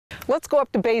Let's go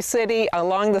up to Bay City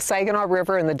along the Saginaw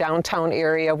River in the downtown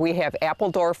area. We have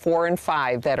Appledore IV and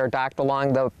V that are docked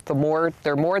along the moored.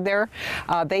 They're moored there.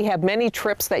 They have many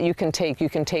trips that you can take. You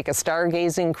can take a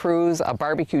stargazing cruise, a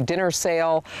barbecue dinner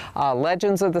sail,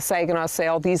 Legends of the Saginaw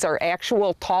sail. These are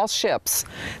actual tall ships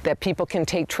that people can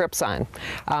take trips on.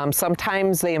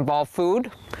 Sometimes they involve food,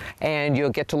 and you'll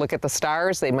get to look at the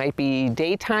stars. They might be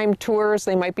daytime tours,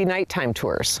 they might be nighttime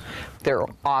tours. They're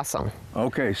awesome.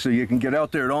 Okay, so you can get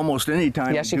out there at almost any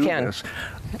time. Yes, to you do can. This.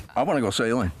 I want to go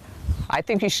sailing. I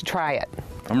think you should try it.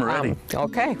 I'm ready.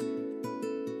 Okay.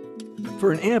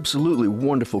 For an absolutely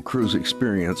wonderful cruise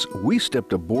experience, we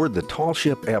stepped aboard the tall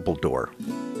ship Appledore.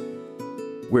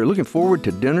 We're looking forward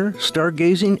to dinner,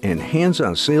 stargazing, and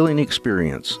hands-on sailing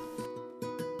experience.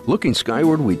 Looking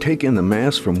skyward, we take in the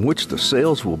mast from which the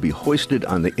sails will be hoisted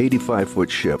on the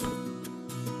 85-foot ship.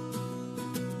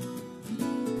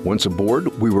 Once aboard,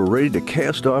 we were ready to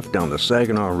cast off down the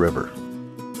Saginaw River.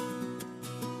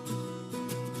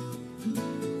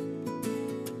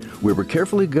 We were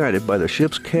carefully guided by the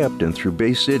ship's captain through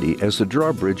Bay City as the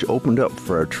drawbridge opened up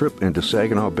for our trip into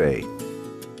Saginaw Bay.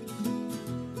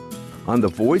 On the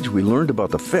voyage, we learned about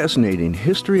the fascinating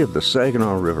history of the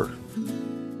Saginaw River.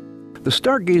 The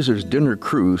Stargazer's dinner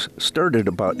cruise started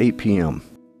about 8 p.m.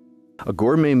 A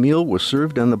gourmet meal was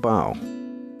served on the bow.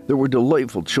 There were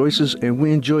delightful choices, and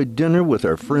we enjoyed dinner with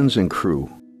our friends and crew.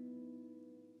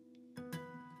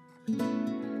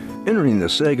 Entering the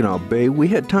Saginaw Bay, we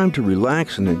had time to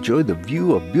relax and enjoy the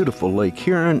view of beautiful Lake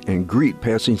Huron and greet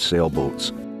passing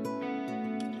sailboats.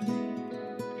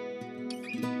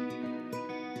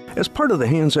 As part of the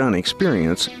hands-on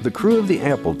experience, the crew of the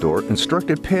Appledore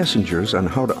instructed passengers on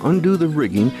how to undo the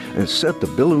rigging and set the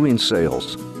billowing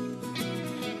sails.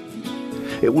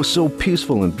 It was so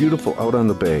peaceful and beautiful out on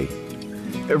the bay.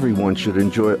 Everyone should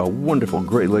enjoy a wonderful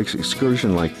Great Lakes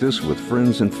excursion like this with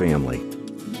friends and family.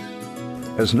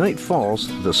 As night falls,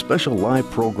 the special live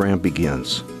program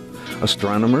begins.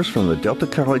 Astronomers from the Delta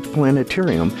College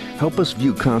Planetarium help us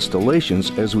view constellations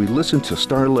as we listen to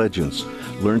star legends,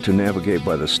 learn to navigate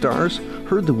by the stars,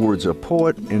 heard the words of a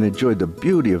poet, and enjoyed the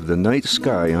beauty of the night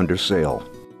sky under sail.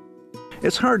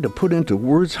 It's hard to put into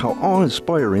words how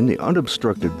awe-inspiring the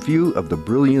unobstructed view of the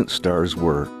brilliant stars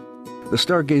were. The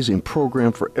stargazing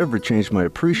program forever changed my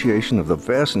appreciation of the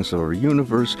vastness of our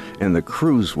universe, and the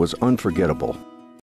cruise was unforgettable.